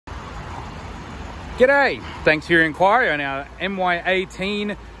G'day, thanks for your inquiry on our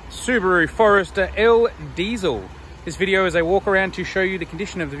MY18 Subaru Forester L diesel. This video is a walk around to show you the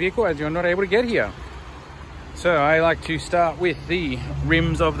condition of the vehicle as you're not able to get here. So I like to start with the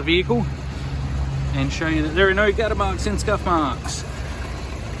rims of the vehicle and show you that there are no gutter marks and scuff marks.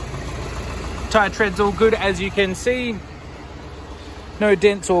 Tyre tread's all good as you can see. No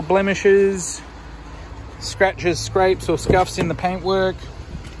dents or blemishes, scratches, scrapes or scuffs in the paintwork.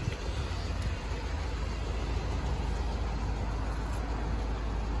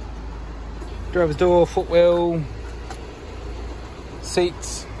 Driver's door, footwell,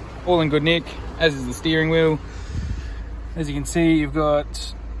 seats, all in good nick, as is the steering wheel. As you can see, you've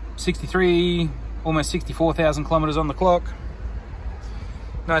got 63, almost 64,000 kilometers on the clock.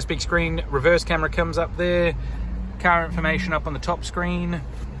 Nice big screen, reverse camera comes up there. Car information up on the top screen,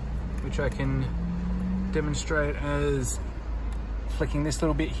 which I can demonstrate as flicking this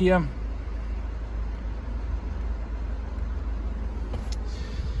little bit here.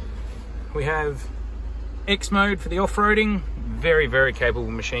 We have X mode for the off-roading. Very, very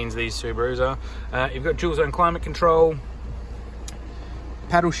capable machines these Subarus are. You've got dual zone climate control,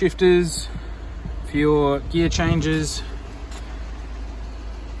 paddle shifters for your gear changes.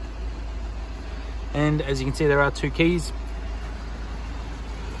 And as you can see, there are two keys.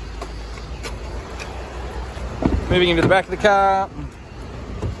 Moving into the back of the car.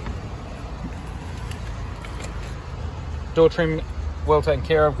 Door trim well taken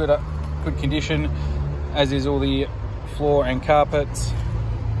care of, good condition, as is all the floor and carpets.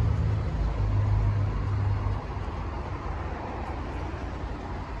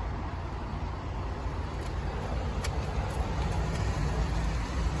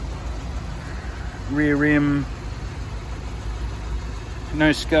 Rear rim,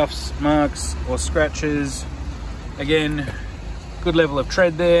 no scuffs, marks or scratches. Again, good level of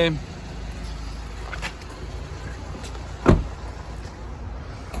tread there.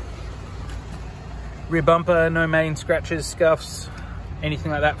 Rear bumper, no main scratches, scuffs,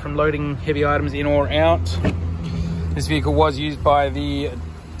 anything like that from loading heavy items in or out. This vehicle was used by the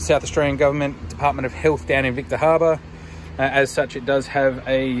South Australian Government Department of Health down in Victor Harbour. As such, it does have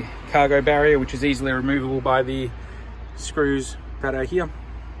a cargo barrier which is easily removable by the screws that are here.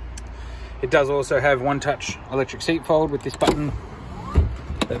 It does also have one-touch electric seat fold with this button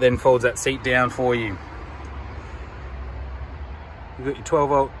that then folds that seat down for you. You've got your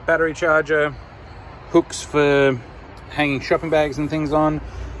 12-volt battery charger, hooks for hanging shopping bags and things on,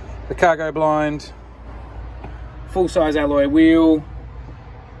 the cargo blind, full-size alloy wheel,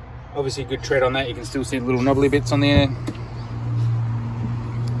 obviously good tread on that. You can still see the little knobbly bits on there.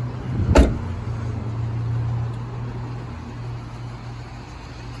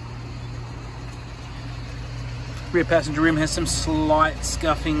 Rear passenger rim has some slight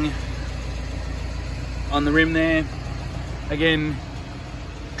scuffing on the rim there. Again,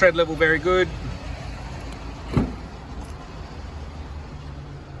 tread level very good.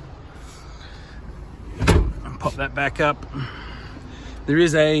 Pop that back up. There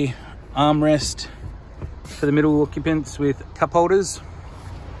is a armrest for the middle occupants with cup holders.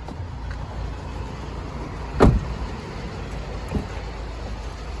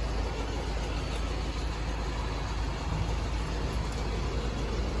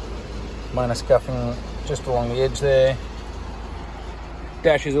 Minor scuffing just along the edge there.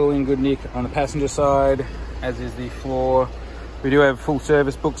 Dash is all in good nick on the passenger side, as is the floor. We do have full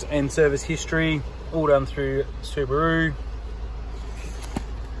service books and service history, all done through Subaru.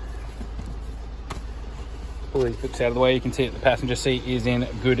 Pull these books out of the way. You can see that the passenger seat is in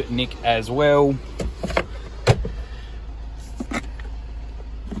good nick as well.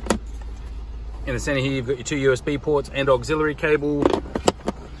 In the center here, you've got your two USB ports and auxiliary cable.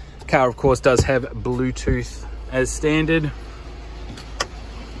 Car, of course, does have Bluetooth as standard.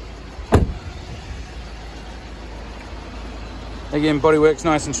 Again, bodywork's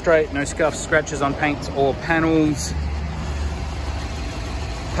nice and straight, no scuffs, scratches on paints or panels.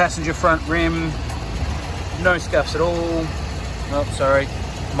 Passenger front rim, no scuffs at all. Oh, sorry,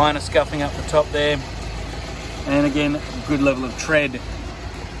 minor scuffing up the top there. And again, good level of tread.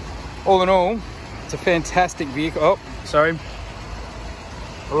 All in all, it's a fantastic vehicle. Oh, sorry.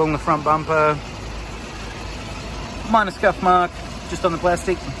 Along the front bumper, minor scuff mark just on the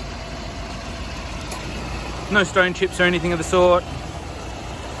plastic. No stone chips or anything of the sort.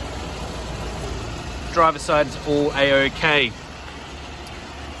 Driver's side is all a-okay.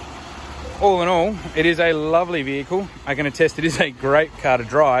 All in all, it is a lovely vehicle. I can attest it is a great car to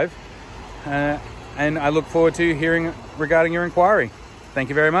drive. And I look forward to hearing regarding your inquiry. Thank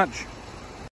you very much.